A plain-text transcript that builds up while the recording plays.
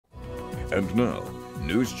And now,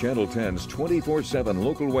 News Channel 10's 24/7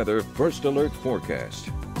 local weather first alert forecast.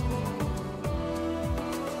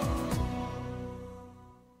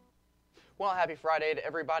 Well, happy Friday to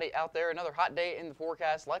everybody out there. Another hot day in the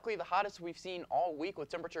forecast, likely the hottest we've seen all week, with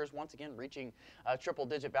temperatures once again reaching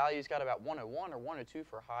triple-digit values. Got about 101 or 102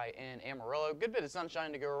 for high in Amarillo. Good bit of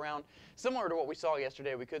sunshine to go around. Similar to what we saw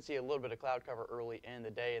yesterday, we could see a little bit of cloud cover early in the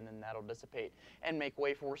day, and then that'll dissipate and make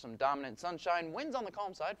way for some dominant sunshine. Winds on the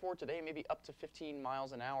calm side for today, maybe up to 15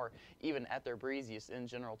 miles an hour, even at their breeziest in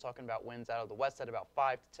general. Talking about winds out of the west at about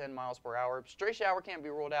 5 to 10 miles per hour. Stray shower can't be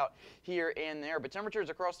ruled out here and there, but temperatures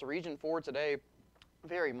across the region for today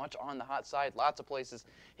very much on the hot side. Lots of places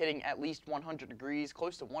hitting at least 100 degrees,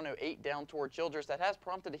 close to 108 down toward Childress. That has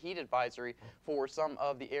prompted a heat advisory for some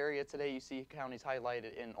of the area today. You see counties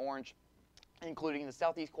highlighted in orange, including the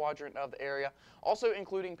southeast quadrant of the area, also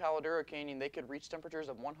including Palo Duro Canyon. They could reach temperatures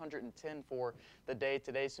of 110 for the day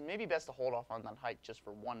today, so maybe best to hold off on that hike just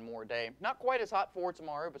for one more day. Not quite as hot for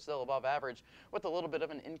tomorrow, but still above average, with a little bit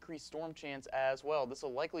of an increased storm chance as well. This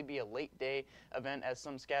will likely be a late day event, as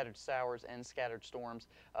some scattered showers and scattered storms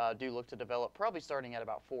do look to develop, probably starting at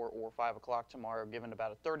about 4 or 5 o'clock tomorrow, given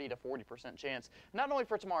about a 30 to 40% chance, not only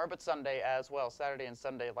for tomorrow, but Sunday as well. Saturday and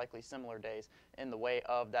Sunday, likely similar days in the way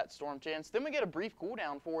of that storm chance. Then we get a brief cool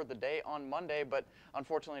down for the day on Monday, but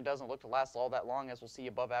unfortunately it doesn't look to last all that long, as we'll see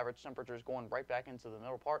above average temperatures going right back into the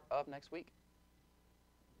middle part of next week.